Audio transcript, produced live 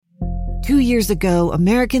2 years ago,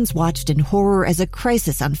 Americans watched in horror as a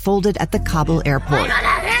crisis unfolded at the Kabul airport.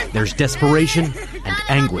 There's desperation and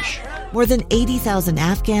anguish. More than 80,000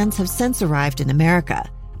 Afghans have since arrived in America,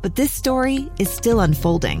 but this story is still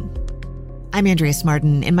unfolding. I'm Andrea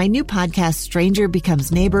Martin. In my new podcast, Stranger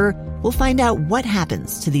Becomes Neighbor, we'll find out what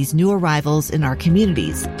happens to these new arrivals in our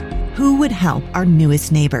communities. Who would help our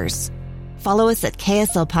newest neighbors? Follow us at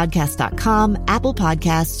kslpodcast.com, Apple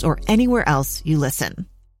Podcasts, or anywhere else you listen.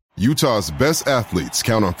 Utah's best athletes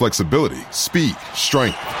count on flexibility, speed,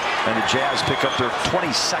 strength. And the Jazz pick up their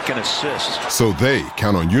 22nd assist. So they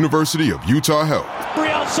count on University of Utah Health.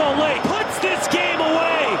 Real Salt Lake puts this game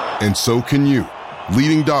away. And so can you.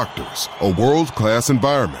 Leading doctors, a world-class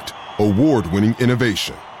environment, award-winning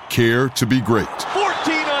innovation, care to be great.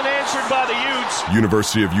 14 unanswered by the Utes.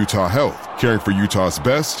 University of Utah Health, caring for Utah's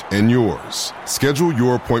best and yours. Schedule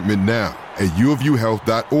your appointment now at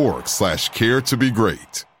uofuhealth.org/care to be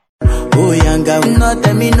great. Oh, yanga, no,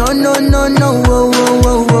 tell me no, no, no, no, oh,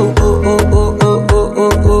 oh, oh, oh, oh, oh, oh,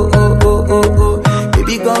 oh, oh, oh, oh,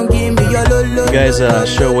 baby, gon' give me your lo. You guys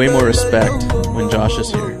show way more respect when Josh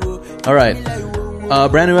is here. All right,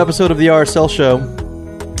 brand new episode of the RSL Show.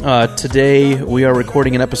 Today we are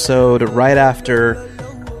recording an episode right after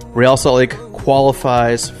Real Salt Lake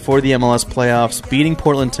qualifies for the MLS playoffs, beating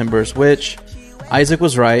Portland Timbers, which Isaac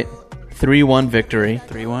was right, 3-1 victory.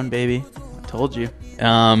 3-1, baby. I told you.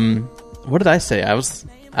 What did I say? I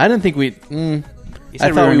didn't think we.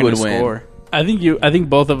 I thought we would win. Score. I think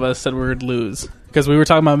both of us said we would lose because we were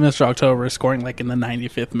talking about Mr. October scoring like in the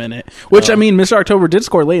 95th minute. Which I mean, Mr. October did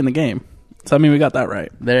score late in the game, so I mean we got that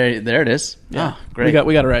right. There it is. Yeah, great.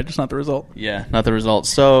 We got it right, just not the result. Yeah, not the result.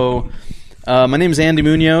 So, my name is Andy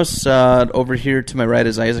Munoz. Over here to my right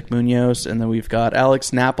is Isaac Munoz, and then we've got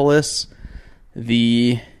Alex Napolis,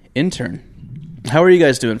 the intern. How are you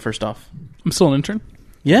guys doing? First off, I'm still an intern.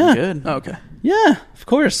 Yeah. Good. Oh, okay. Yeah, of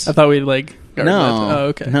course. I thought we'd like... No. Oh,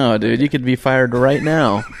 okay. No, dude, you could be fired right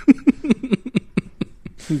now.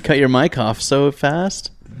 You cut your mic off so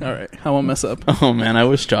fast. All right, I won't mess up. Oh, man, I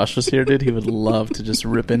wish Josh was here, dude. He would love to just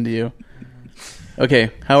rip into you.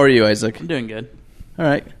 Okay, how are you, Isaac? I'm doing good. All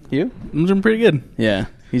right, you? I'm doing pretty good. Yeah,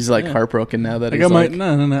 he's like heartbroken now that I he's got like...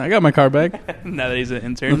 No. I got my car back. Now that he's an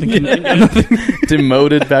intern.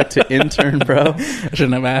 Demoted back to intern, bro. I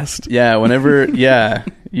shouldn't have asked. Yeah,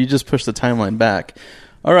 you just push the timeline back.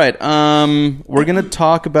 All right, we're gonna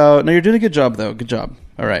talk about. No, you're doing a good job though. Good job.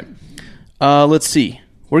 All right, let's see.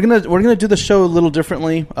 We're gonna do the show a little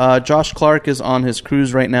differently. Josh Clark is on his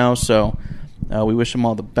cruise right now, so we wish him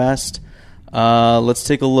all the best. Let's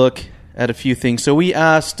take a look at a few things. So we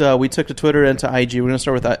asked. We took to Twitter and to IG. We're gonna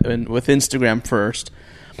start with Instagram first.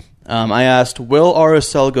 I asked, will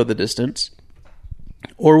RSL go the distance,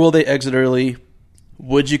 or will they exit early?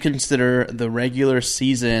 Would you consider the regular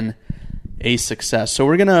season a success? So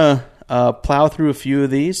we're going to plow through a few of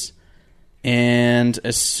these, and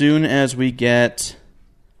as soon as we get...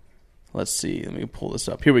 Let's see. Let me pull this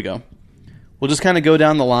up. Here we go. We'll just kind of go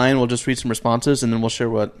down the line. We'll just read some responses, and then we'll share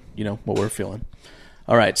what we're feeling.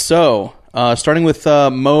 All right, so starting with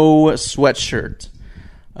Mo Sweatshirt.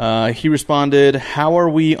 He responded, how are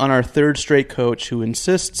we on our third straight coach who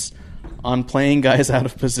insists on playing guys out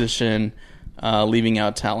of position, leaving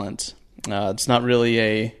out talent? It's not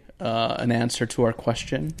really an answer to our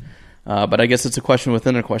question, but I guess it's a question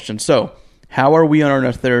within a question. So, how are we on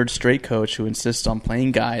our third straight coach who insists on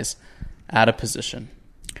playing guys out of position?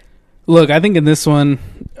 Look, I think in this one,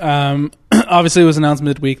 obviously it was announced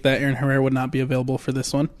midweek that Aaron Herrera would not be available for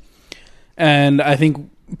this one. And I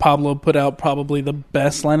think Pablo put out probably the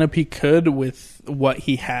best lineup he could with what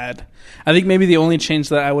he had. I think maybe the only change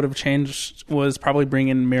that I would have changed was probably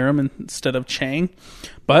bringing Miram instead of Chang.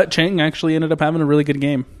 But Chang actually ended up having a really good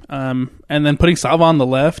game. And then putting Sava on the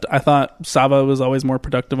left, I thought Sava was always more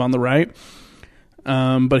productive on the right.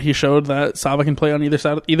 But he showed that Sava can play on either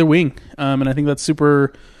side, either wing. And I think that's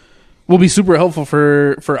will be super helpful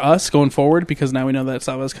for us going forward, because now we know that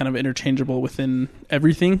Sava is kind of interchangeable within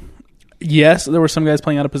everything. Yes, there were some guys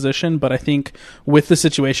playing out of position, but I think with the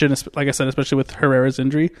situation, like I said, especially with Herrera's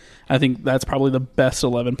injury, I think that's probably the best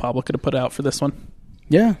 11 Pablo could have put out for this one.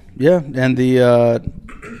 Yeah, and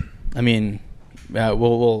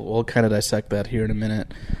we'll kind of dissect that here in a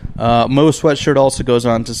minute. Mo Sweatshirt also goes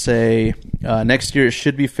on to say, next year it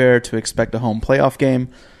should be fair to expect a home playoff game,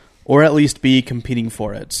 or at least be competing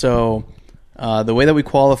for it. So the way that we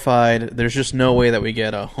qualified, there's just no way that we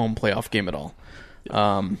get a home playoff game at all.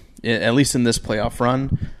 At least in this playoff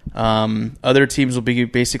run. Other teams will be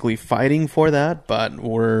basically fighting for that, but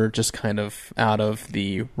we're just kind of out of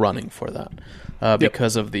the running for that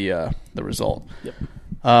because of the result. Yep.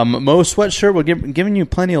 Mo Sweatshirt, we're giving you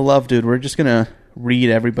plenty of love, dude. We're just going to read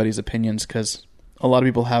everybody's opinions because a lot of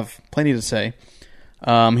people have plenty to say.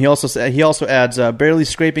 He also adds barely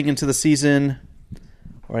scraping into the season,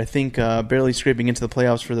 or I think barely scraping into the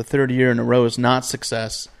playoffs for the third year in a row is not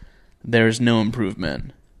success. There's no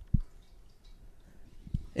improvement.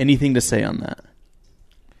 Anything to say on that?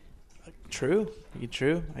 True,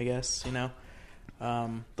 I guess. The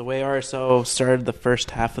way RSL started the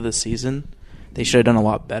first half of the season, they should have done a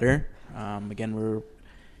lot better. Again, we're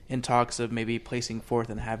in talks of maybe placing fourth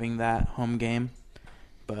and having that home game,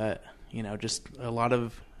 but just a lot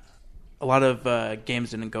of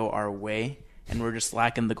games didn't go our way, and we're just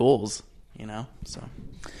lacking the goals. So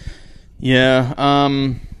yeah.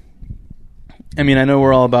 I mean, I know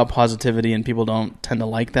we're all about positivity, and people don't tend to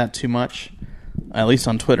like that too much, at least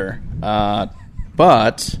on Twitter.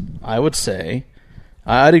 But I would say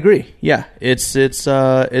I'd agree. Yeah, it's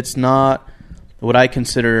not what I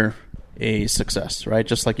consider a success, right?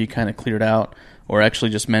 Just like you kind of cleared out, or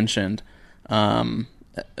actually just mentioned,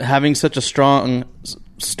 having such a strong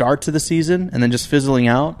start to the season and then just fizzling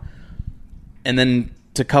out, and then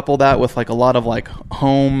to couple that with like a lot of like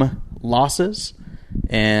home losses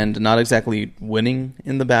and not exactly winning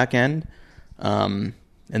in the back end. And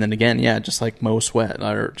then again, yeah, just like Mo Sweat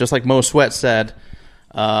said,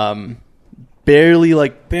 barely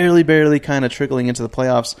kind of trickling into the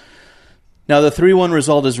playoffs. Now, the 3-1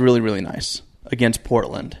 result is really, really nice against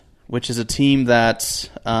Portland, which is a team that,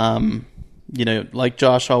 like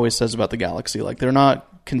Josh always says about the Galaxy, like they're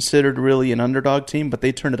not considered really an underdog team, but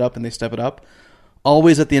they turn it up and they step it up.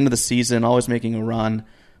 Always at the end of the season, always making a run,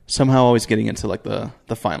 somehow always getting into like the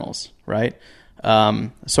finals, right?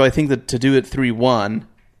 So I think that to do it 3-1,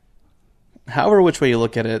 however which way you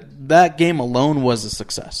look at it, that game alone was a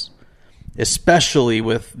success, especially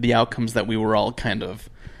with the outcomes that we were all kind of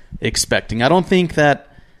expecting. I don't think that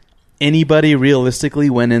anybody realistically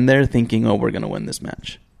went in there thinking, oh, we're going to win this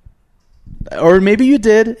match. Or maybe you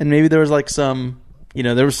did, and maybe there was like some,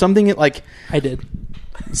 there was something like... I did.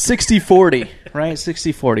 60-40, right?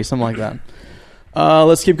 60-40, something like that.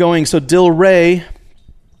 Let's keep going. So Dill Ray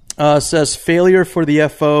says, failure for the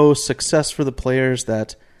FO, success for the players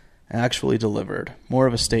that actually delivered. More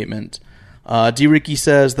of a statement. D. Ricky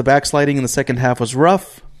says, the backsliding in the second half was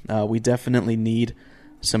rough. We definitely need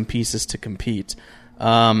some pieces to compete.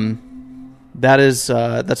 That's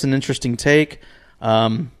an interesting take.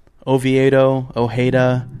 Oviedo,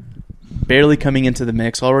 Ojeda, barely coming into the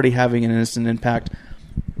mix, already having an instant impact.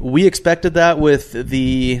 We expected that with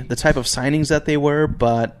the type of signings that they were,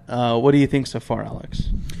 but what do you think so far, Alex?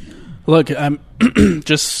 Look,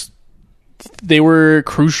 they were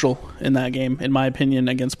crucial in that game, in my opinion,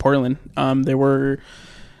 against Portland. They were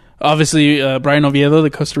obviously Brian Oviedo,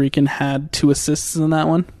 the Costa Rican, had 2 assists in that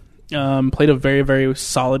one. Played a very, very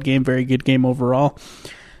solid game, very good game overall.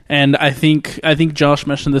 And I think Josh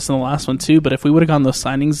mentioned this in the last one too, but if we would have gotten those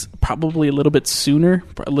signings probably a little bit sooner,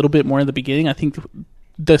 a little bit more in the beginning, I think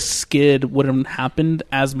the skid wouldn't have happened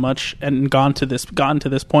as much and gotten to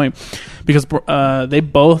this point, because they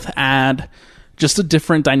both add just a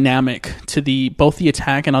different dynamic to both the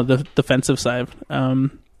attack and on the defensive side. I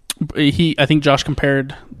think Josh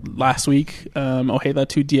compared last week Ojeda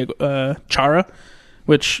to Diego Chara,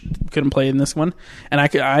 which couldn't play in this one. And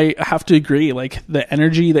I have to agree, like the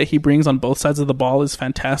energy that he brings on both sides of the ball is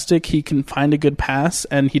fantastic. He can find a good pass,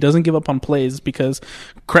 and he doesn't give up on plays, because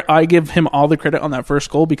I give him all the credit on that first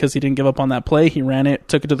goal because he didn't give up on that play. He ran it,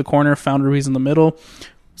 took it to the corner, found Ruiz in the middle.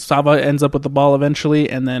 Sava ends up with the ball eventually,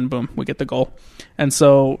 and then boom, we get the goal. And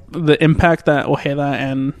so the impact that Ojeda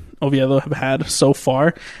and Oviedo have had so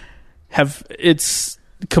far it's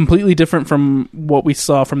completely different from what we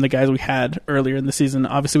saw from the guys we had earlier in the season.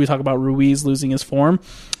 Obviously, we talk about Ruiz losing his form.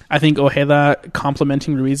 I think Ojeda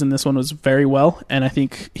complimenting Ruiz in this one was very well, and I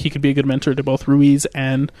think he could be a good mentor to both Ruiz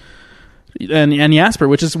and Jasper,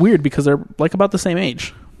 which is weird because they're like about the same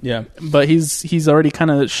age. Yeah, but he's already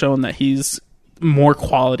kind of shown that he's more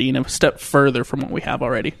quality and a step further from what we have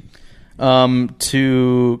already.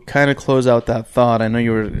 To kind of close out that thought, I know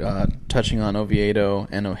you were touching on Oviedo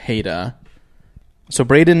and Ojeda. So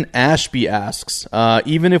Braden Ashby asks,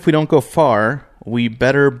 even if we don't go far, we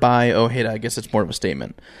better buy Ojeda. I guess it's more of a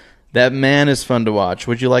statement. That man is fun to watch.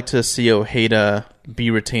 Would you like to see Ojeda be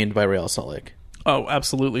retained by Real Salt Lake? Oh,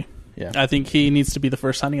 absolutely. Yeah, I think he needs to be the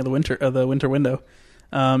first signing of the winter window.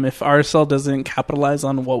 If RSL doesn't capitalize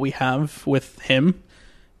on what we have with him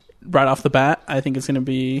right off the bat, I think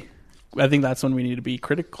that's when we need to be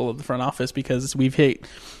critical of the front office, because we found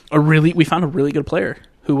a really good player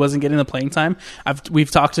who wasn't getting the playing time. We've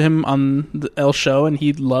talked to him on the El Show, and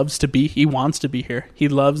he wants to be here. He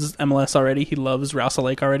loves MLS already. He loves Rouse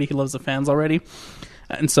Lake already. He loves the fans already.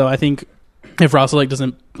 And so I think if Rouse Lake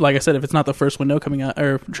doesn't, like I said, if it's not the first window coming out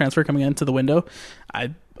or transfer coming into the window,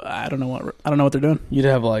 I don't know what they're doing. You'd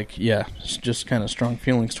have just kind of strong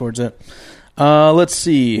feelings towards it. Let's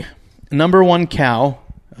see. Number one cow,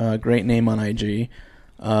 great name on IG.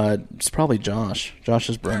 It's probably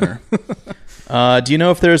Josh's burner. Do you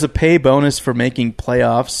know if there's a pay bonus for making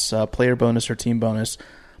playoffs, player bonus or team bonus?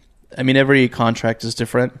 I mean, every contract is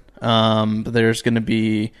different. But there's going to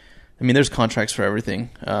be, there's contracts for everything,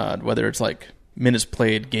 whether it's like minutes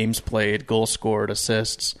played, games played, goals scored,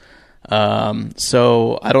 assists.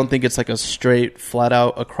 So I don't think it's like a straight flat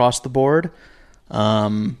out across the board.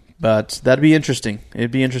 But that'd be interesting.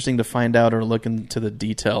 It'd be interesting to find out or look into the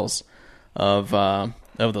details of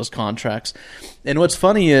those contracts. And what's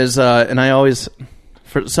funny is, and I always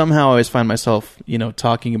find myself,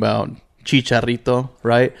 talking about Chicharito,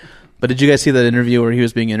 right? But did you guys see that interview where he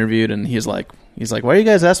was being interviewed and he's like, why are you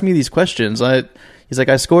guys asking me these questions? He's like,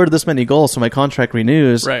 I scored this many goals, so my contract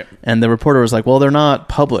renews. Right. And the reporter was like, well, they're not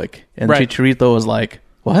public. And right. Chicharito was like,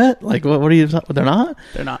 what? Like, what are you talking? They're not?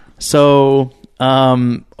 They're not. So,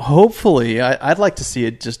 hopefully, I'd like to see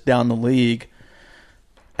it just down the league.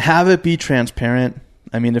 Have it be transparent.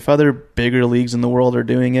 I mean, if other bigger leagues in the world are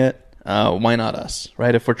doing it, why not us,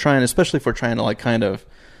 right? Especially if we're trying to like kind of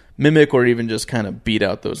mimic or even just kind of beat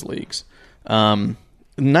out those leagues.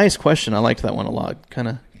 Nice question. I liked that one a lot. Kind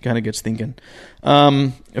of gets thinking.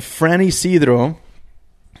 Franny Cidro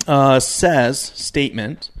says,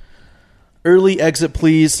 statement, early exit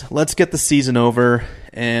please, let's get the season over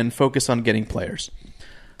and focus on getting players.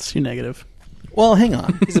 It's too negative. Well, hang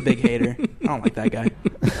on. He's a big hater. I don't like that guy.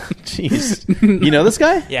 Jeez. You know this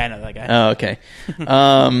guy? Yeah, I know that guy. Oh, okay.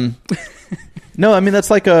 No,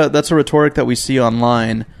 that's a rhetoric that we see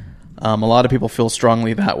online. A lot of people feel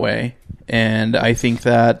strongly that way, and I think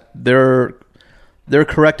that they're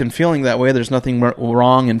correct in feeling that way. There's nothing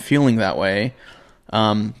wrong in feeling that way.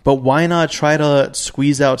 But why not try to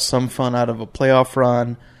squeeze out some fun out of a playoff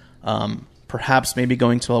run? Perhaps maybe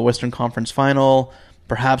going to a Western Conference final,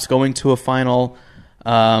 perhaps going to a final.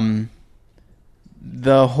 The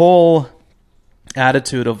whole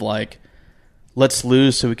attitude of like, let's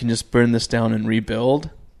lose so we can just burn this down and rebuild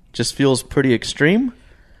just feels pretty extreme.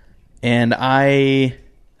 And I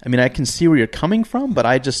can see where you're coming from, but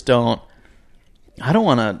I just don't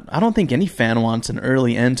think any fan wants an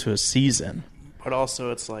early end to a season. But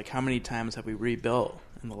also it's like, how many times have we rebuilt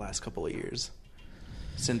in the last couple of years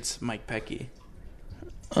since Mike Pecky?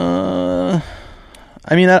 I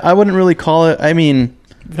wouldn't really call it.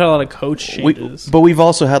 We've had a lot of coach changes. But we've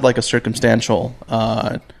also had like a circumstantial,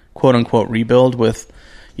 quote unquote, rebuild with,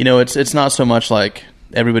 it's not so much like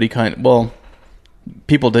everybody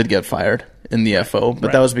people did get fired in the FO, but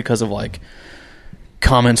right. That was because of like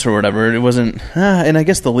comments or whatever. It wasn't, and I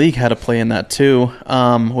guess the league had a play in that too,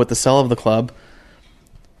 with the sell of the club.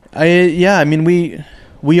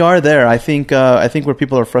 We are there. I think where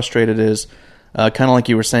people are frustrated is kind of like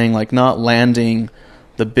you were saying, like not landing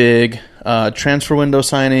the big transfer window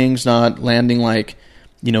signings, not landing like,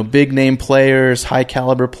 big name players, high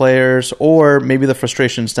caliber players, or maybe the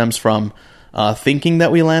frustration stems from thinking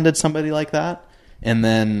that we landed somebody like that, and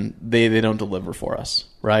then they don't deliver for us,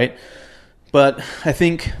 right? But I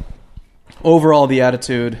think overall the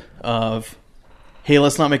attitude of, hey,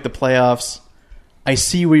 let's not make the playoffs. I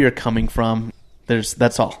see where you're coming from.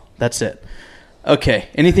 That's all. That's it. Okay.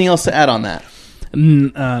 Anything else to add on that?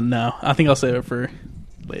 No. I think I'll save it for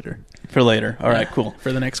later. For later. All right, cool.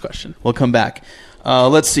 For the next question. We'll come back.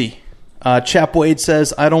 Let's see. Chap Wade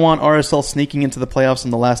says, I don't want RSL sneaking into the playoffs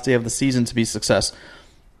on the last day of the season to be a success.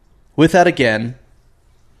 With that again,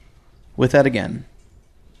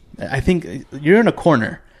 I think you're in a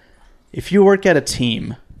corner. If you work at a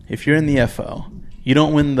team, if you're in the FO, you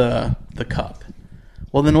don't win the cup.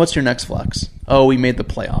 Well, then what's your next flex? Oh, we made the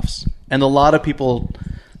playoffs. And a lot of people,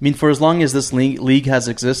 for as long as this league has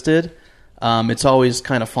existed, it's always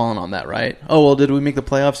kind of fallen on that, right? Oh, well, did we make the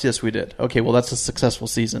playoffs? Yes, we did. Okay, well, that's a successful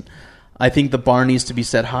season. I think the bar needs to be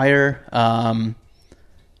set higher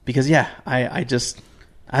because, I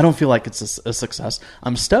don't feel like it's a success.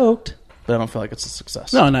 I'm stoked, but I don't feel like it's a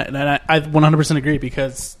success. No, and I 100% agree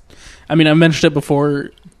because, I mentioned it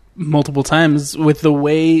before multiple times with the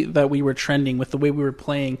way that we were trending, with the way we were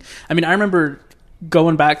playing. I remember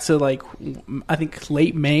going back to I think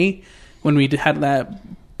late May when we had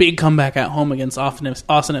that big comeback at home against Austin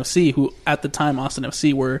FC, who at the time Austin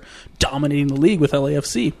FC were dominating the league with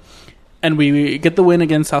LAFC. And we get the win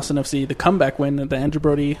against Austin FC, the comeback win, the Andrew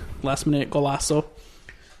Brody last minute golazo.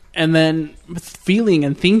 and then feeling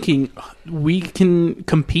and thinking we can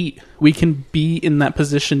compete, we can be in that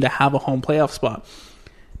position to have a home playoff spot,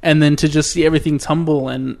 and then to just see everything tumble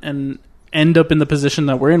and end up in the position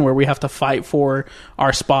that we're in where we have to fight for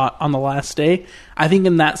our spot on the last day. I think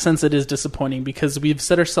in that sense it is disappointing because we've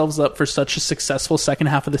set ourselves up for such a successful second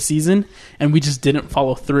half of the season and we just didn't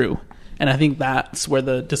follow through. And I think that's where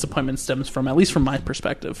the disappointment stems from, at least from my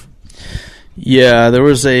perspective. Yeah, there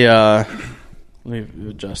was a... let me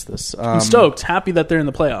adjust this. I'm stoked, happy that they're in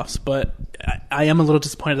the playoffs, but I am a little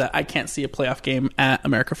disappointed that I can't see a playoff game at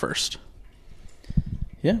America First.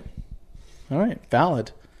 Yeah. All right,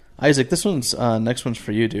 valid. Isaac, this one's next one's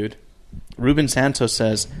for you, dude. Ruben Santos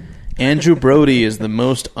says, Andrew Brody is the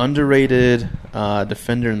most underrated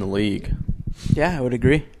defender in the league. Yeah, I would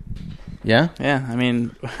agree. Yeah? Yeah, I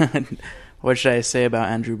mean, what should I say about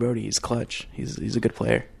Andrew Brody? He's clutch. He's a good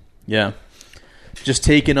player. Yeah. Just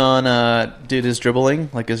taking on dude, his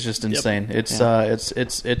dribbling is just insane. Yep.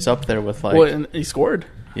 It's up there with Well, and he scored.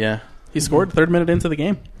 Yeah. He scored 3rd minute into the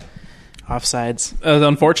game. Offsides.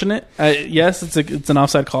 Unfortunate. Yes, it's an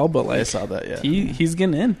offside call, but I saw that. Yeah, he's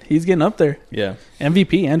getting in. He's getting up there. Yeah,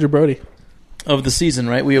 MVP Andrew Brody of the season,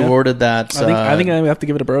 right? We awarded that. I think I have to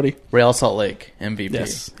give it to Brody. Real Salt Lake MVP.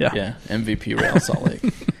 Yes. Yeah. MVP Real Salt Lake.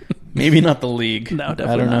 Maybe not the league. No,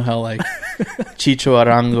 definitely I don't know not. how Chicho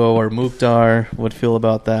Arango or Mukhtar would feel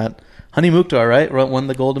about that. Honey Mukhtar, right? Won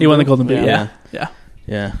the Golden Boot. He won the Golden Boot. Yeah.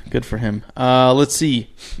 Yeah. Good for him. Let's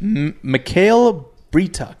see. Mikhail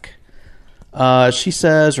Brituk. He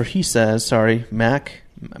says,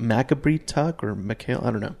 Macabrituk or Mikhail,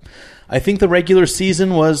 I don't know. I think the regular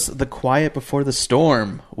season was the quiet before the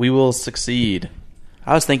storm. We will succeed.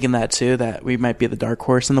 I was thinking that too, that we might be the dark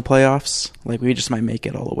horse in the playoffs. We just might make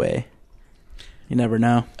it all the way. You never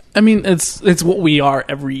know. I mean, it's what we are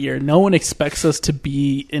every year. No one expects us to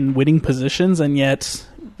be in winning positions, and yet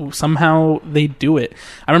somehow they do it.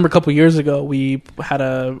 I remember a couple years ago we had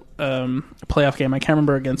a playoff game. I can't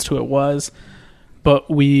remember against who it was, but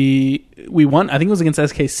we won. I think it was against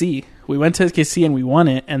SKC. We went to SKC and we won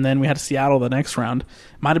it, and then we had Seattle the next round.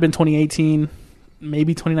 Might have been 2018,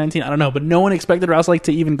 maybe 2019. I don't know, but no one expected Rouse Lake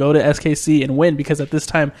to even go to SKC and win because at this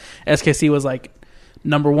time SKC was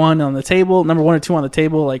number 1 on the table, number 1 or 2 on the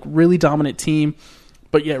table, really dominant team.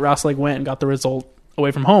 But yet Rouse Lake went and got the result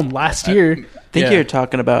away from home last year. I think you're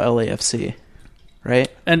talking about LAFC, right?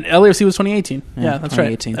 And LAFC was 2018. Yeah, that's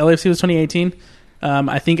 2018. right. LAFC was 2018.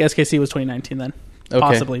 I think SKC was 2019 then. Okay.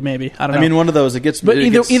 Possibly, maybe. I don't know. I mean, one of those, it gets... But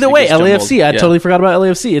either way, LAFC, I totally forgot about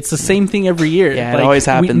LAFC. It's the same thing every year. Yeah, it always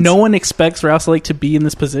happens. No one expects Rouse Lake to be in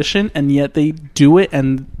this position, and yet they do it,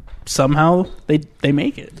 and somehow they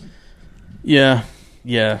make it. Yeah.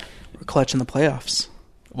 Yeah. We're clutch in the playoffs.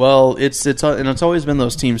 Well, it's always been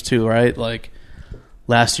those teams too, right?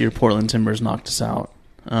 Last year, Portland Timbers knocked us out.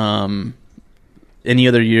 Any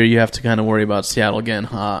other year, you have to kind of worry about Seattle getting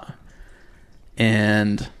hot.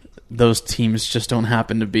 And those teams just don't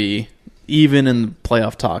happen to be, even in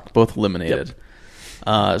playoff talk, both eliminated.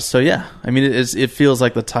 Yep. So, yeah. I mean, it feels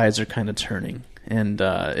like the tides are kind of turning. And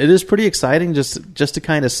it is pretty exciting just to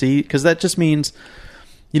kind of see, because that just means...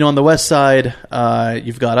 on the west side,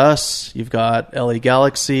 you've got us, you've got LA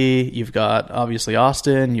Galaxy, you've got, obviously,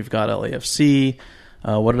 Austin, you've got LAFC.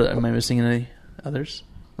 Am I missing any others?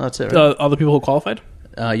 No, that's it, right? All the people who qualified?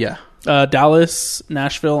 Yeah. Dallas,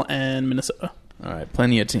 Nashville, and Minnesota. All right,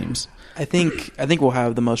 plenty of teams. I think we'll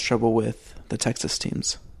have the most trouble with the Texas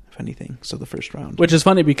teams, if anything, so the first round. Which is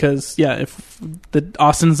funny because, if the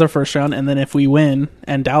Austin's our first round, and then if we win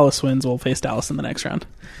and Dallas wins, we'll face Dallas in the next round.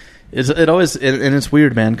 It's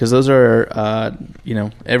weird, man, because those are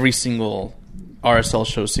every single RSL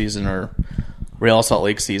show season or Real Salt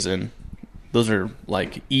Lake season. Those are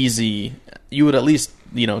easy. You would at least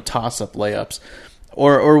toss up layups,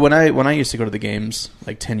 or when I used to go to the games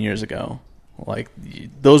 10 years ago,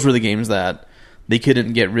 those were the games that they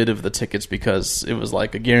couldn't get rid of the tickets because it was a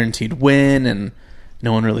guaranteed win and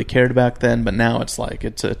no one really cared back then. But now it's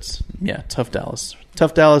tough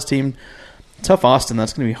Dallas team. Tough Austin.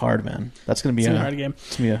 That's going to be hard, man. That's going to be a hard game.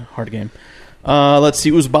 It's going to be a hard game. Let's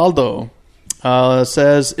see. Usbaldo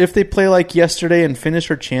says, if they play like yesterday and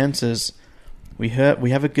finish our chances, we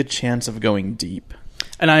have a good chance of going deep.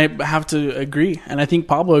 And I have to agree. And I think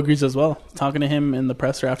Pablo agrees as well. Talking to him in the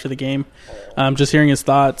presser after the game, just hearing his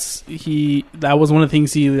thoughts, that was one of the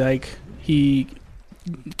things he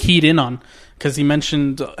keyed in on. Because he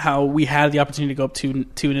mentioned how we had the opportunity to go up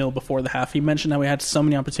 2-0 before the half. He mentioned how we had so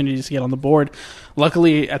many opportunities to get on the board.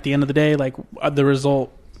 Luckily, at the end of the day, the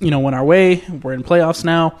result, went our way. We're in playoffs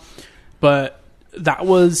now. But that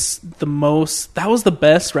was the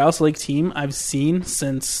best Rouse Lake team I've seen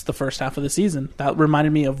since the first half of the season. That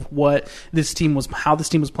reminded me of how this team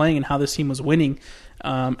was playing and how this team was winning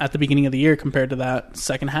at the beginning of the year compared to that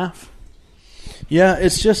second half. Yeah,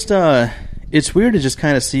 it's just it's weird to just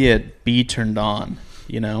kind of see it be turned on,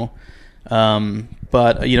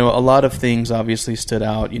 But a lot of things obviously stood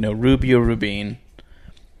out. Rubio Rubin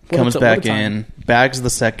comes back in, bags the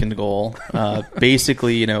second goal,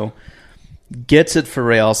 basically, gets it for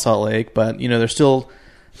Real Salt Lake, but there's still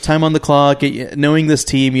time on the clock. Knowing this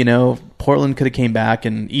team, Portland could have came back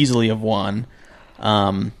and easily have won.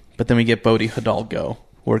 But then we get Bodie Hidalgo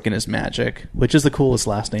working his magic, which is the coolest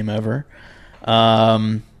last name ever.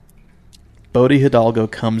 Bodie Hidalgo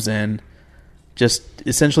comes in, just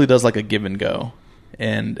essentially does like a give and go,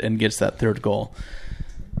 and gets that third goal.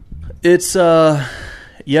 It's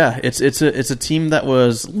it's a team that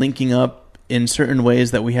was linking up in certain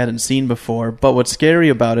ways that we hadn't seen before. But what's scary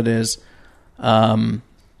about it is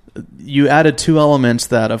you added two elements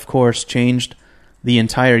that, of course, changed the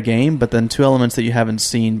entire game, but then two elements that you haven't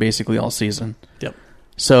seen basically all season. Yep.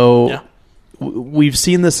 So we've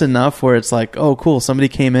seen this enough where it's like, oh, cool, somebody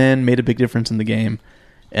came in, made a big difference in the game,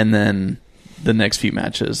 and then the next few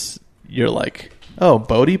matches, you're like, oh,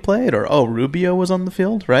 Bodie played, or oh, Rubio was on the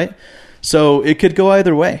field, right? So it could go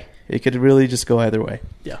either way. It could really just go either way.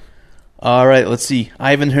 Yeah. All right, let's see.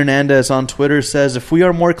 Ivan Hernandez on Twitter says, if we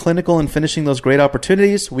are more clinical in finishing those great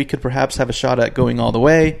opportunities, we could perhaps have a shot at going all the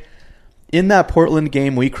way. In that Portland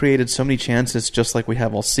game, we created so many chances just like we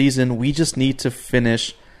have all season. We just need to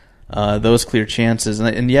finish those clear chances.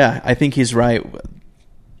 And yeah, I think he's right.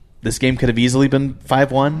 This game could have easily been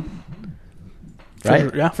 5-1.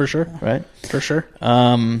 Right? Yeah, for sure. Right? For sure.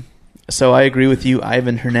 So I agree with you,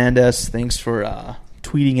 Ivan Hernandez. Thanks for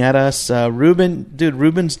tweeting at us.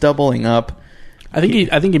 Ruben's doubling up. I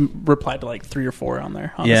think he replied to like 3 or 4 on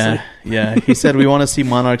there, honestly. Yeah. He said we want to see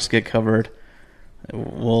Monarchs get covered.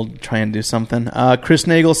 We'll try and do something. Chris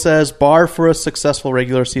Nagel says, bar for a successful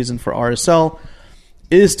regular season for RSL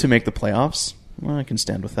is to make the playoffs. Well, I can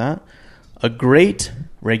stand with that. A great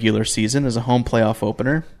regular season is a home playoff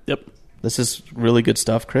opener. Yep. This is really good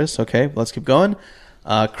stuff, Chris. Okay, let's keep going.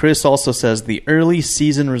 Chris also says the early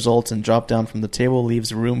season results and drop down from the table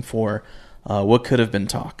leaves room for what could have been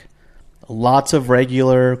talk. Lots of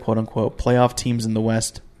regular, quote-unquote, playoff teams in the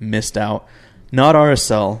West missed out. Not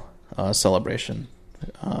RSL celebration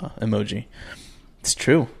emoji. It's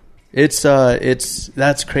true. It's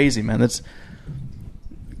that's crazy, man. That's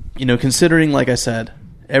considering, like I said,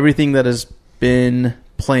 everything that has been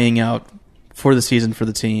playing out for the season for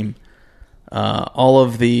the team, all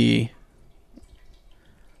of like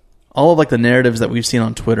the narratives that we've seen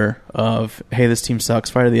on Twitter of, hey, this team sucks,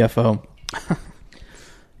 fire the FO.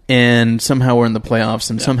 And somehow we're in the playoffs,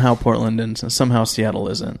 and somehow Portland and somehow Seattle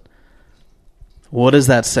isn't. What does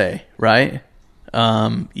that say, right?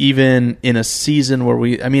 Even in a season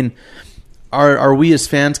where are we as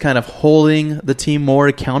fans kind of holding the team more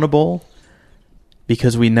accountable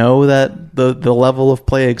because we know that the level of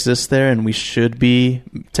play exists there and we should be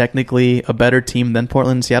technically a better team than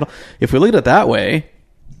Portland and Seattle? If we look at it that way,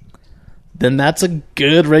 then that's a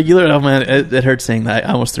good regular... Oh, man, it hurts saying that.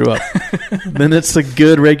 I almost threw up. Then it's a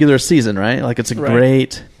good regular season, right? Like, it's a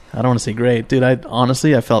great... I don't want to say great. Dude,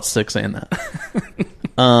 I felt sick saying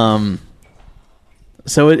that.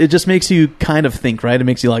 So it just makes you kind of think, right? It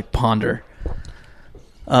makes you, like, ponder.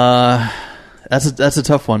 That's a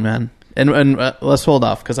tough one, man. And let's hold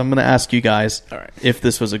off, because I'm going to ask you guys if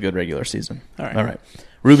this was a good regular season. All right.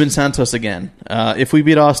 Ruben Santos again. If we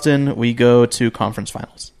beat Austin, we go to conference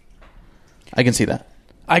finals. I can see that.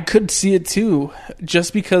 I could see it too,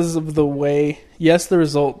 just because of the way. Yes, the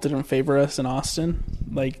result didn't favor us in Austin.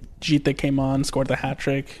 Like, Gita came on, scored the hat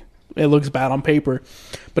trick. It looks bad on paper,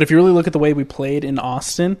 but if you really look at the way we played in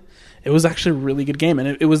Austin, it was actually a really good game,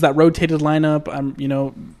 and it was that rotated lineup.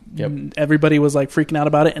 Everybody was like freaking out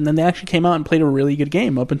about it, and then they actually came out and played a really good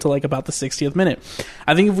game up until like about the 60th minute.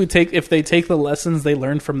 I think if they take the lessons they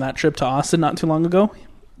learned from that trip to Austin not too long ago,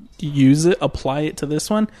 use it, apply it to this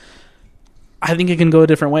one, I think it can go a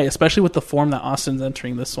different way, especially with the form that Austin's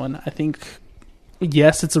entering this one. I think,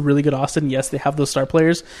 yes, it's a really good Austin. Yes, they have those star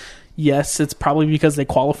players. Yes, it's probably because they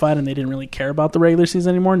qualified and they didn't really care about the regular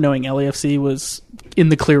season anymore, knowing LAFC was in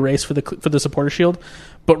the clear race for the Supporter Shield.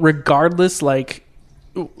 But regardless, like,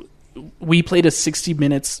 we played a 60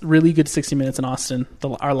 minutes, really good 60 minutes in Austin,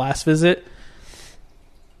 our last visit.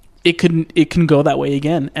 It can go that way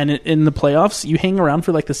again. And in the playoffs, you hang around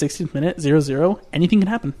for like the 60th minute, 0-0, anything can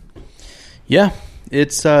happen. Yeah,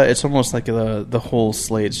 it's almost like the whole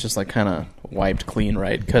slate's just like kind of wiped clean,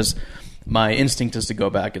 right? Because my instinct is to go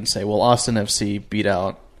back and say, well, Austin FC beat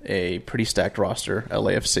out a pretty stacked roster,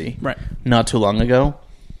 LAFC, Right. not too long ago.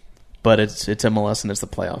 But it's MLS and it's the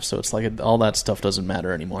playoffs, so it's like all that stuff doesn't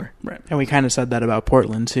matter anymore. Right. And we kind of said that about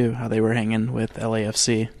Portland, too, how they were hanging with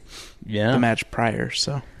LAFC Yeah. the match prior.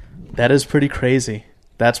 So That is pretty crazy.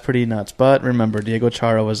 That's pretty nuts. But remember, Diego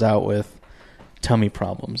Chara was out with tummy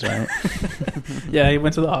problems, right? Yeah, he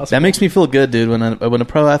went to the hospital. That makes me feel good, dude. When a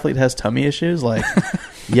pro athlete has tummy issues, like,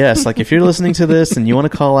 yes, like if you're listening to this and you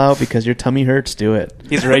want to call out because your tummy hurts, do it.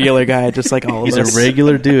 he's a regular guy, just like all of He's us. a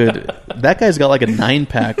regular dude. That guy's got like a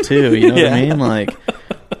 9-pack too. You know what I mean? Like,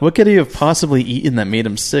 what could he have possibly eaten that made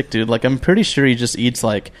him sick, dude? Like, I'm pretty sure he just eats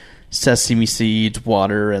like sesame seeds,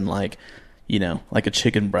 water, and like, you know, like a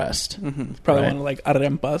chicken breast. Probably right? one of like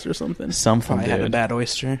arepas or something. Something, Probably had a dude. bad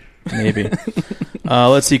oyster. Maybe.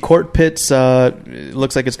 Let's see. Court Pits it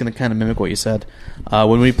looks like it's going to kind of mimic what you said.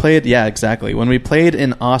 When we played, yeah, exactly. When we played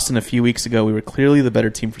in Austin a few weeks ago, we were clearly the better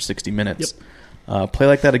team for 60 minutes. Play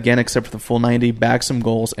like that again, except for the full 90, back some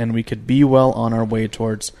goals, and we could be well on our way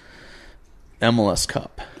towards MLS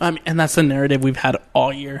Cup. And that's the narrative we've had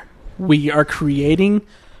all year. We are creating,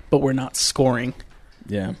 but we're not scoring.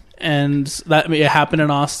 Yeah. And that it happened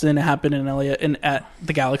in Austin. It happened in LA and at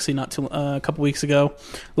the Galaxy a couple weeks ago.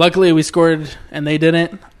 Luckily, we scored and they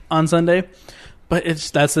didn't on Sunday. But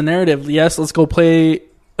that's the narrative. Yes, let's go play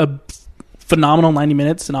a phenomenal 90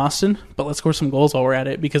 minutes in Austin, but let's score some goals while we're at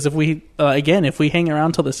it. Because if we hang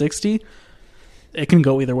around till the 60, it can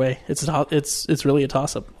go either way. It's really a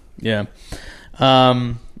toss up. Yeah.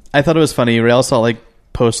 I thought it was funny. Real Salt Lake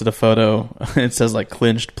posted a photo. It says like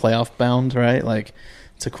clinched playoff bound, right? Like,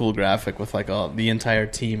 it's a cool graphic with like all the entire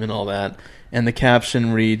team and all that. And the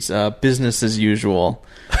caption reads, business as usual.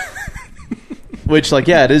 Which, like,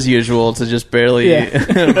 yeah, it is usual to just barely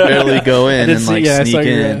go in and like sneak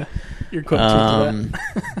in. Your quote to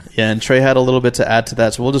that. Yeah, and Trey had a little bit to add to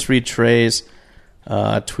that, so we'll just read Trey's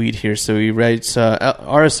tweet here. So he writes,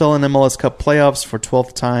 RSL and MLS Cup playoffs for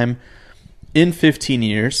 12th time in 15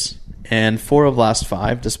 years, and 4 of last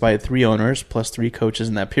 5, despite 3 owners plus 3 coaches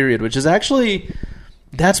in that period, which is actually...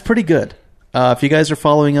 That's pretty good. If you guys are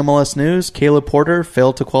following MLS news, Caleb Porter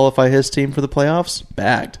failed to qualify his team for the playoffs.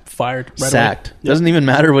 Bagged. Fired. Right Sacked. away. Yep. Doesn't even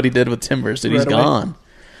matter what he did with Timbers. Dude, he's Right away.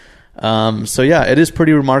 gone. So, yeah, it is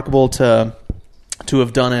pretty remarkable to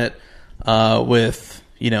have done it with,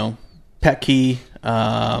 you know, Petke,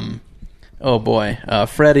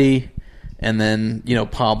 Freddie, and then, you know,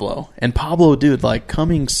 Pablo. And Pablo, dude, like,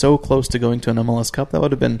 coming so close to going to an MLS Cup, that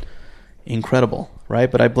would have been incredible,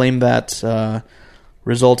 right? But I blame that...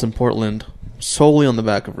 result in Portland solely on the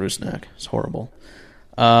back of Rusnak. It's horrible.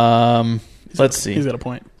 Let's see. He's got a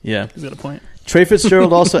point. Yeah. He's got a point. Trey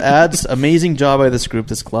Fitzgerald also adds, amazing job by this group,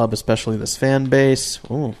 this club, especially this fan base.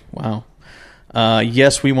 Oh, wow.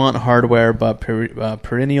 Yes, we want hardware, but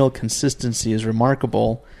perennial consistency is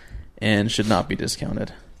remarkable and should not be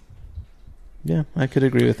discounted. Yeah, I could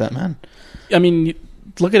agree with that, man. I mean,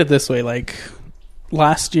 look at it this way. Like,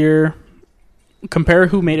 last year... Compare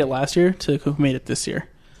who made it last year to who made it this year.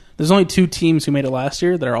 There's only 2 teams who made it last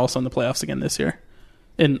year that are also in the playoffs again this year,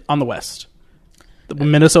 on the West.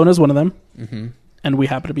 Minnesota is one of them, and we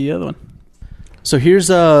happen to be the other one. So here's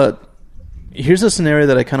a scenario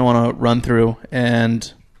that I kind of want to run through,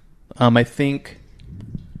 and I think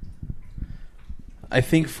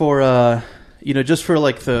for just for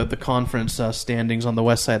like the conference standings on the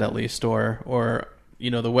West side at least, or you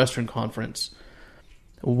know, the Western Conference.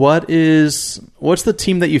 What's the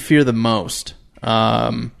team that you fear the most?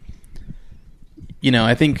 I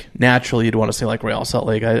think naturally you'd want to say like Real Salt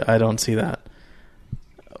Lake. I don't see that.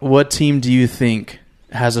 What team do you think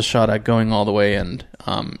has a shot at going all the way and,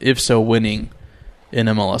 if so, winning in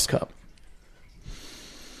MLS Cup?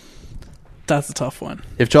 That's a tough one.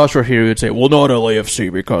 If Josh were here, he would say, well, not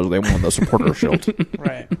LAFC because they won the Supporter Shield.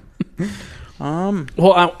 Right.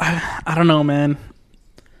 Well, I don't know, man.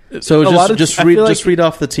 So just read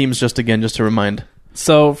off the teams just to remind.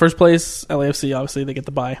 So first place, LAFC, obviously they get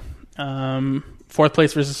the bye. 4th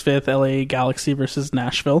place versus 5th, LA Galaxy versus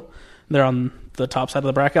Nashville. They're on the top side of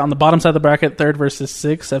the bracket. On the bottom side of the bracket, 3rd versus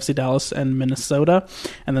 6th, FC Dallas and Minnesota.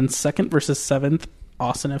 And then 2nd versus 7th,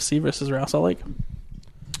 Austin FC versus Real Salt Lake.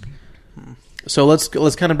 So let's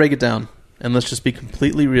kind of break it down, and let's just be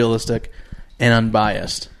completely realistic and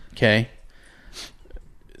unbiased, okay?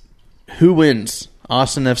 Who wins?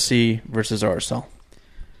 Austin FC versus RSL.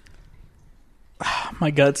 My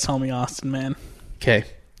guts tell me Austin, man. Okay.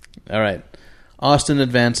 All right. Austin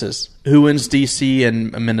advances. Who wins DC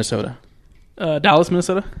and Minnesota? Dallas,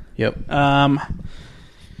 Minnesota? Yep. I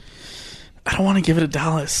don't want to give it to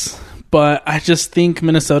Dallas, but I just think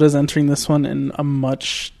Minnesota's entering this one in a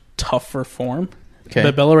much tougher form. Okay.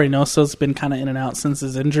 Bebelo Reynoso's been kind of in and out since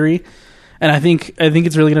his injury. And I think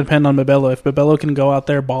it's really going to depend on Bebelo. If Bebelo can go out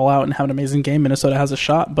there, ball out, and have an amazing game, Minnesota has a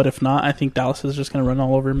shot. But if not, I think Dallas is just going to run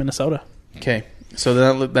all over Minnesota. Okay. So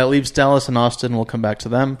that leaves Dallas and Austin. We'll come back to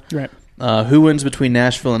them. Right. Who wins between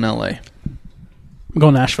Nashville and LA? I'm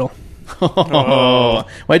going Nashville. Oh,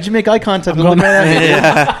 why'd you make eye contact? I'm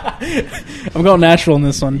going Nashville in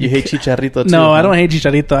this one. You hate Chicharito too? No, huh? I don't hate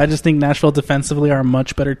Chicharito. I just think Nashville defensively are a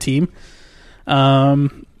much better team.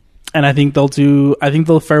 And I think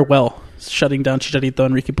they'll fare well shutting down Chicharito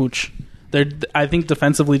and Ricky Puig. I think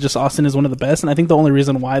defensively, just Austin is one of the best, and I think the only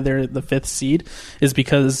reason why they're the 5th seed is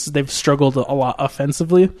because they've struggled a lot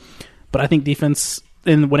offensively. But I think defense,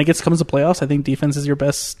 and when it comes to playoffs, I think defense is your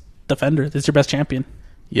best defender. It's your best champion.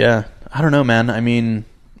 Yeah, I don't know, man. I mean,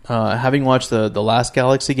 having watched the last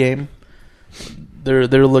Galaxy game, they're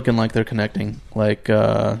looking like they're connecting. Like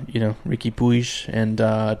Ricky Puig and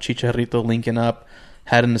Chicharito linking up,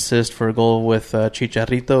 had an assist for a goal with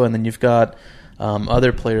Chicharito, and then you've got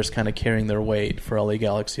other players kind of carrying their weight for LA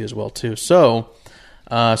Galaxy as well too. So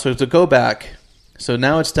to go back, so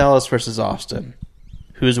now it's Dallas versus Austin.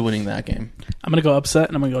 Who's winning that game? I'm going to go upset,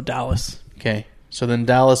 and I'm going to go Dallas. Okay, so then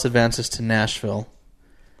Dallas advances to Nashville.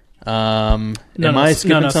 Am No. I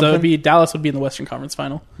skipping So something? Dallas would be in the Western Conference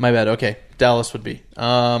Final, My bad. Okay, Dallas would be.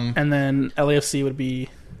 and then LAFC would be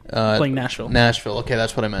playing Nashville. Nashville. Okay,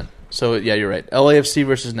 that's what I meant. So yeah, you're right. LAFC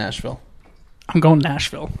versus Nashville. I'm going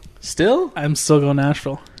Nashville. Still I'm still going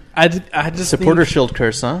Nashville. I just supporter think, shield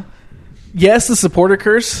curse, huh? yes, the supporter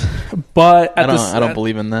curse, but I don't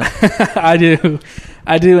believe in that. I do,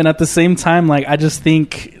 and at the same time, like I just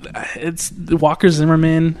think it's Walker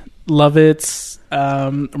Zimmerman, Lovitz,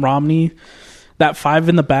 Romney, that 5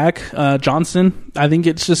 in the back, Johnson. I think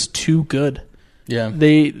it's just too good. Yeah,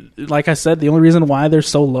 They, like I said, the only reason why they're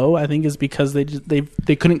so low, I think, is because they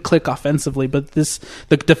couldn't click offensively. But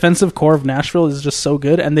the defensive core of Nashville is just so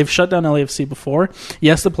good, and they've shut down LAFC before.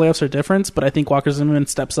 Yes, the playoffs are different, but I think Walker Zimmerman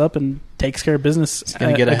steps up and takes care of business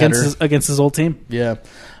against his old team. Yeah.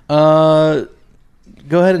 Go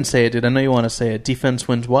ahead and say it, dude. I know you want to say it. Defense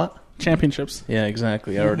wins what? Championships. Yeah,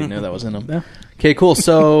 exactly. I already knew that was in them. Yeah. Okay, cool.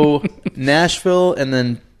 So Nashville and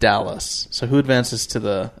then Dallas. So who advances to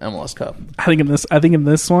the MLS Cup? I think in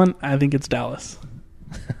this one, I think it's Dallas.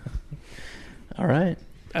 All right.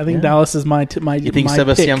 I think Dallas is my You think my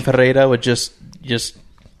Sebastian pick. Ferreira would just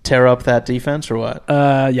tear up that defense or what?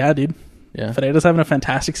 Yeah, dude. Yeah. Ferreira's having a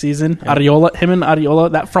fantastic season. Yeah.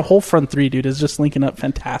 Ariola, that whole front three, dude, is just linking up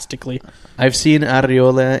fantastically. I've seen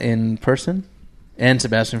Ariola in person and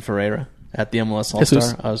Sebastian Ferreira at the MLS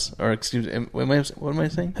All-Star. What am I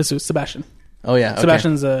saying? Jesus, Sebastian. Oh, yeah. Okay.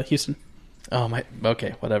 Sebastian's Houston. Oh, my.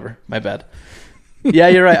 Okay, whatever. My bad. Yeah,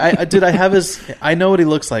 you're right. I know what he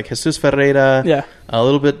looks like. Jesus Ferreira. Yeah. A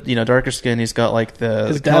little bit, darker skin. He's got like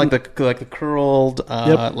the kind of like the curled,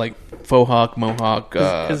 like faux hawk, mohawk.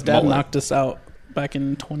 His dad mullet. knocked us out back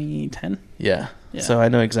in 2010. Yeah. So I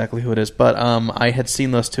know exactly who it is. But I had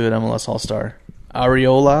seen those two at MLS All-Star.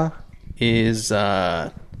 Ariola is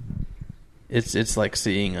it's like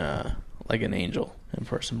seeing like an angel in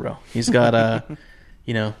person, bro. He's got a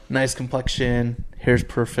nice complexion, hair's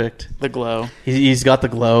perfect. The glow. He's got the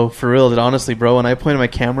glow for real. Dude, honestly, bro, when I pointed my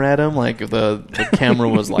camera at him, like the camera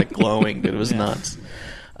was like glowing. Dude, it was nuts.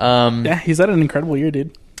 Yeah, he's had an incredible year,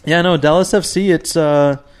 dude. Yeah, no, Dallas FC. It's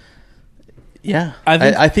I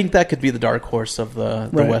think that could be the dark horse of the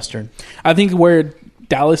Western. I think where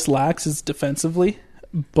Dallas lacks is defensively,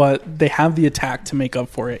 but they have the attack to make up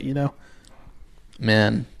for it.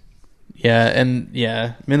 Man.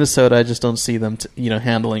 Yeah, Minnesota, I just don't see them,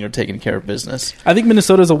 handling or taking care of business. I think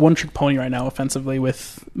Minnesota's a one-trick pony right now offensively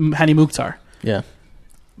with Hani Mukhtar. Yeah.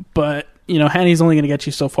 But, Hani's only going to get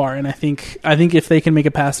you so far, and I think if they can make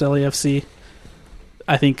it past LAFC,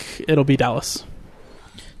 I think it'll be Dallas.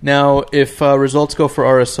 Now, if results go for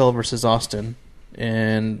RSL versus Austin,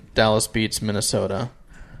 and Dallas beats Minnesota,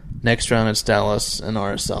 next round it's Dallas and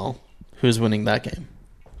RSL, who's winning that game?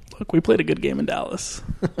 Look, we played a good game in Dallas.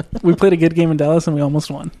 And we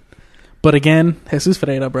almost won. But again, Jesus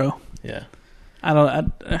Ferreira, bro. Yeah.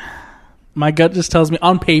 My gut just tells me,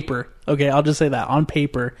 on paper, okay, I'll just say that. On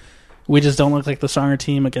paper, we just don't look like the stronger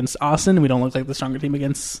team against Austin. We don't look like the stronger team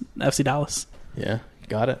against FC Dallas. Yeah,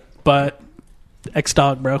 got it. But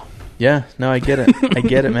X-Dog, bro. Yeah, no, I get it. I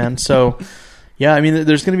get it, man. So, yeah, I mean,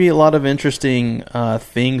 there's going to be a lot of interesting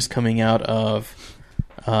things coming out of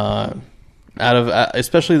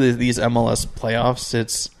especially these MLS playoffs.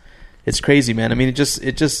 It's crazy, man. I mean, it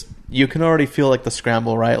just you can already feel like the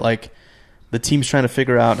scramble, right? Like the team's trying to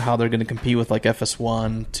figure out how they're going to compete with like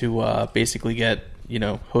FS1 to basically get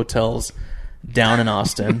hotels down in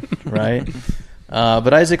Austin, right?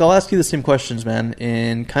 But Isaac, I'll ask you the same questions, man,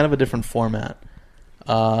 in kind of a different format.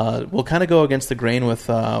 We'll kind of go against the grain with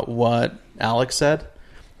what Alex said.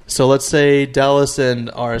 So let's say Dallas and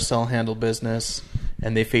RSL handle business,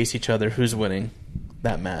 and they face each other. Who's winning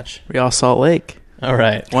that match? Real Salt Lake. All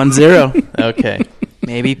right. 1-0. Okay.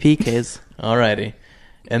 Maybe PKs. All righty.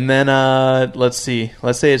 And then let's see.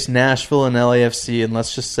 Let's say it's Nashville and LAFC, and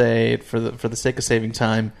let's just say, for the sake of saving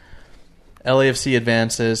time, LAFC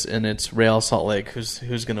advances, and it's Real Salt Lake.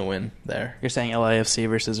 Who's going to win there? You're saying LAFC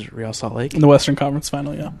versus Real Salt Lake? In the Western Conference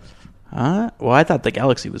Final, yeah. Well, I thought the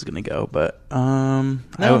Galaxy was going to go, but no,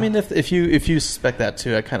 I mean if you suspect that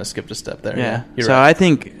too, I kind of skipped a step there. Yeah. You're So right. I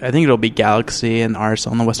think it'll be Galaxy and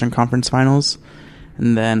RSL in the Western Conference Finals,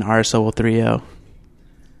 and then RSL will 3-0.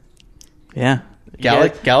 Yeah.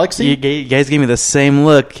 Galaxy? You guys gave me the same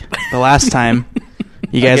look the last time.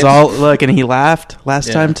 You guys all look, and he laughed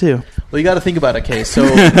last time too. Well, you got to think about it, okay? So,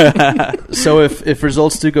 so if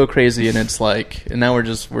results do go crazy, and it's like, and now we're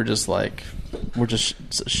just shitballing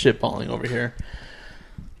over here.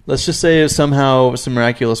 Let's just say if somehow, some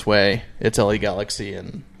miraculous way, it's LA Galaxy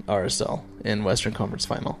and RSL in Western Conference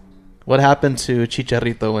Final. What happened to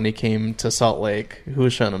Chicharito when he came to Salt Lake? Who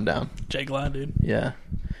was shutting him down? Jay Glad, dude. Yeah,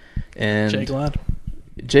 and Jay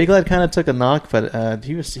Glad kind of took a knock, but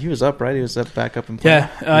he was up, right? He was back up and playing.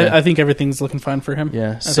 Yeah, I think everything's looking fine for him.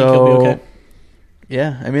 Yeah, I think he'll be okay.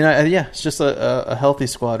 Yeah, I mean, it's just a healthy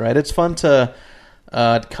squad, right? It's fun to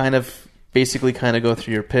kind of go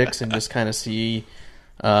through your picks and just kind of see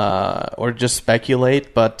or just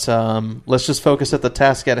speculate. But let's just focus at the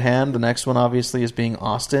task at hand. The next one, obviously, is being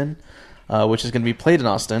Austin, which is going to be played in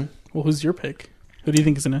Austin. Well, who's your pick? Who do you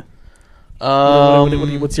think is going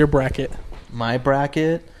to... what's your bracket? My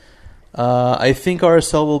bracket? I think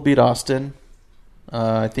RSL will beat Austin.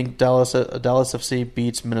 I think Dallas FC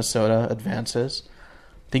beats Minnesota, advances.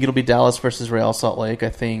 I think it'll be Dallas versus Real Salt Lake. I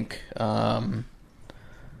think, I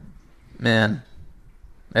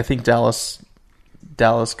think Dallas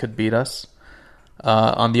could beat us.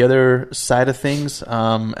 On the other side of things,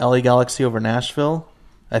 LA Galaxy over Nashville.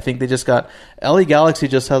 I think they just got... LA Galaxy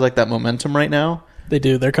just has like that momentum right now. They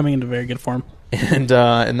do. They're coming into very good form. And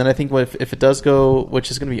then I think if it does go, which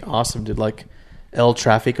is going to be awesome, dude, like El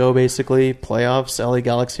Tráfico, basically, playoffs, LA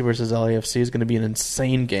Galaxy versus LAFC is going to be an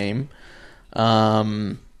insane game.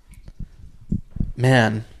 Man,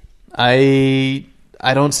 I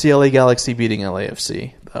don't see LA Galaxy beating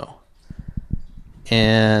LAFC, though.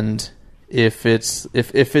 And if it's a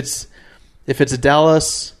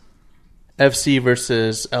Dallas FC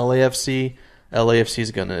versus LAFC, LAFC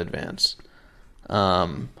is going to advance.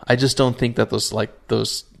 I just don't think that those. I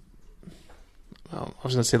was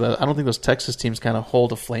going to say that I don't think those Texas teams kind of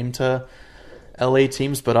hold a flame to LA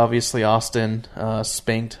teams, but obviously Austin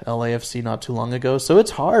spanked LAFC not too long ago, so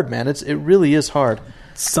it's hard, man. It really is hard.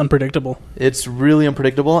 It's unpredictable. It's really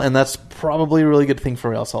unpredictable, and that's probably a really good thing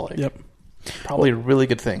for Real Salt Lake. Yep, probably a really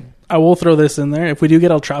good thing. I will throw this in there: if we do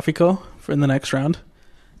get El Tráfico in the next round,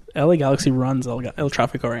 LA Galaxy runs El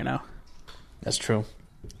Tráfico right now. That's true.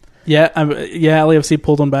 Yeah, LAFC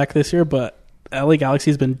pulled one back this year, but LA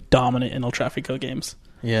Galaxy has been dominant in El Tráfico games.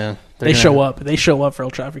 Yeah. They show up. They show up for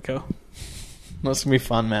El Tráfico. That's going to be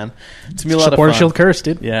fun, man. It's going to be a lot of fun. Supporter Shield curse,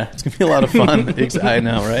 dude. Yeah, it's going to be a lot of fun. I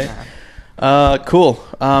know, right? Cool.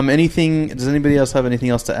 Does anybody else have anything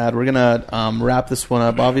else to add? We're going to wrap this one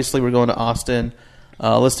up. Obviously, we're going to Austin.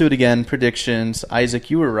 Let's do it again. Predictions.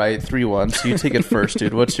 Isaac, you were right. 3-1. So you take it first,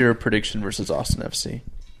 dude. What's your prediction versus Austin FC?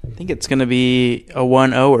 I think it's going to be a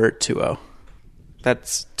 1-0 or 2-0.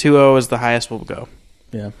 That's 2-0 is the highest we'll go.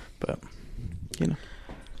 Yeah, but I'm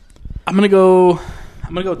gonna go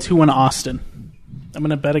 2-1 Austin. I'm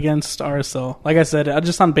gonna bet against RSL. Like I said,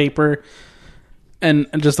 just on paper and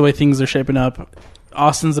just the way things are shaping up,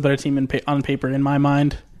 Austin's the better team on paper in my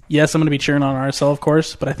mind. Yes, I'm gonna be cheering on RSL, of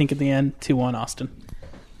course, but I think in the end, 2-1 Austin.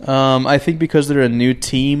 I think because they're a new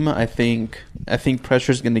team, I think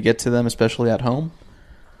pressure is going to get to them, especially at home.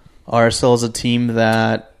 RSL is a team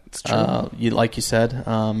that, like you said,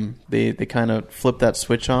 they kind of flip that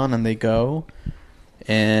switch on and they go.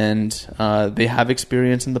 And they have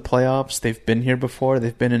experience in the playoffs. They've been here before.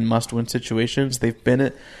 They've been in must-win situations. They've done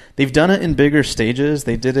it in bigger stages.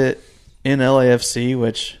 They did it in LAFC,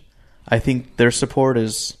 which I think their support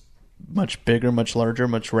is much bigger, much larger,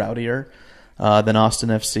 much rowdier than Austin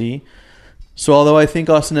FC. So although I think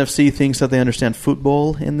Austin FC thinks that they understand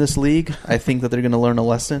football in this league, I think that they're going to learn a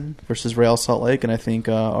lesson versus Real Salt Lake, and I think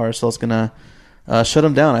RSL is going to shut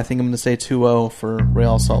them down. I think I'm going to say 2-0 for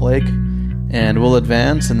Real Salt Lake, and we'll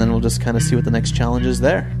advance, and then we'll just kind of see what the next challenge is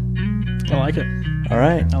there. I like it. All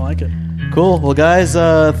right. I like it. Cool. Well, guys,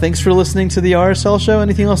 thanks for listening to the RSL show.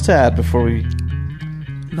 Anything else to add before we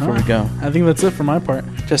go? I think that's it for my part.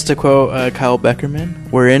 Just to quote Kyle Beckerman,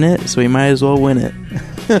 we're in it, so we might as well win it.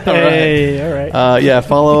 All right. Yeah,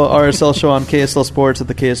 follow RSL show on KSL Sports at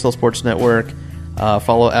the KSL Sports Network.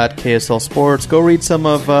 Follow at KSL Sports. Go read some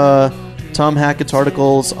of Tom Hackett's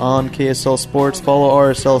articles on KSL Sports. Follow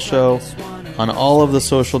RSL show on all of the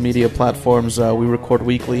social media platforms. We record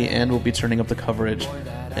weekly, and we'll be turning up the coverage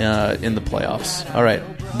in the playoffs. All right.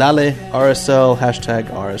 Dale, RSL, hashtag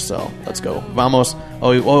RSL. Let's go. Vamos.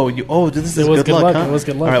 This is good luck, huh? It was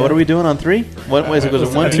good luck. All right, what are we doing on 3? What is it?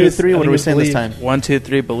 1, 2, 3? What are we saying this time? 1, 2,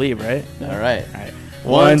 3, believe, right? All right.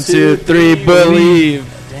 1, 2, 3, believe.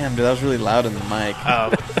 Damn, dude, that was really loud in the mic.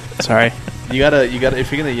 Oh, sorry. You gotta. If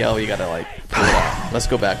you're gonna yell, you gotta pull it off. Let's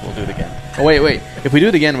go back. We'll do it again. Oh wait. If we do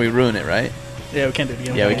it again, we ruin it, right? Yeah, we can't do it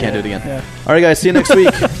again. Yeah, we can't do it again. Yeah. All right, guys. See you next week.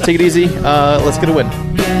 Take it easy. Let's get a win.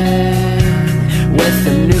 With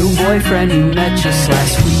a new boyfriend you met just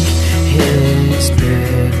last week. His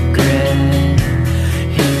big grin.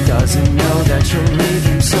 He doesn't know that you'll leave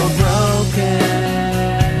him so broken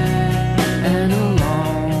and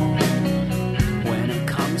alone when it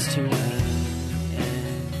comes to an end.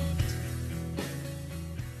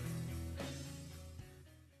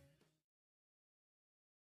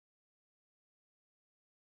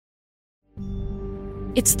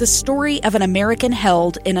 It's the story of an American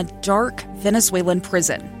held in a dark Venezuelan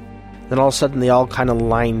prison. Then all of a sudden they all kind of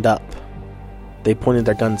lined up. They pointed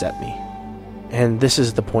their guns at me. And this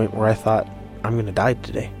is the point where I thought, I'm going to die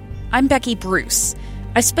today. I'm Becky Bruce.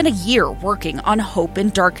 I spent a year working on Hope in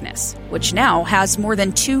Darkness, which now has more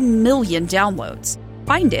than 2 million downloads.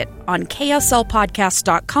 Find it on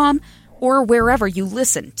kslpodcast.com or wherever you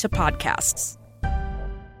listen to podcasts.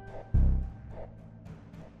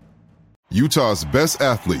 Utah's best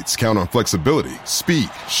athletes count on flexibility, speed,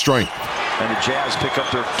 strength. And the Jazz pick up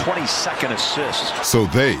their 22nd assist. So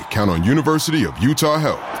they count on University of Utah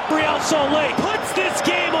Health. Real Salt Lake puts this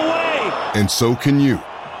game away. And so can you.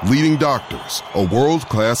 Leading doctors, a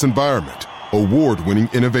world-class environment, award-winning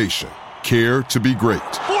innovation, care to be great.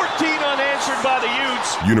 14 unanswered by the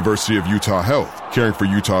Utes. University of Utah Health, caring for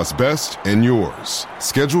Utah's best and yours.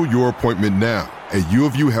 Schedule your appointment now at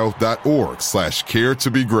uofuhealth.org/care to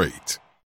be great.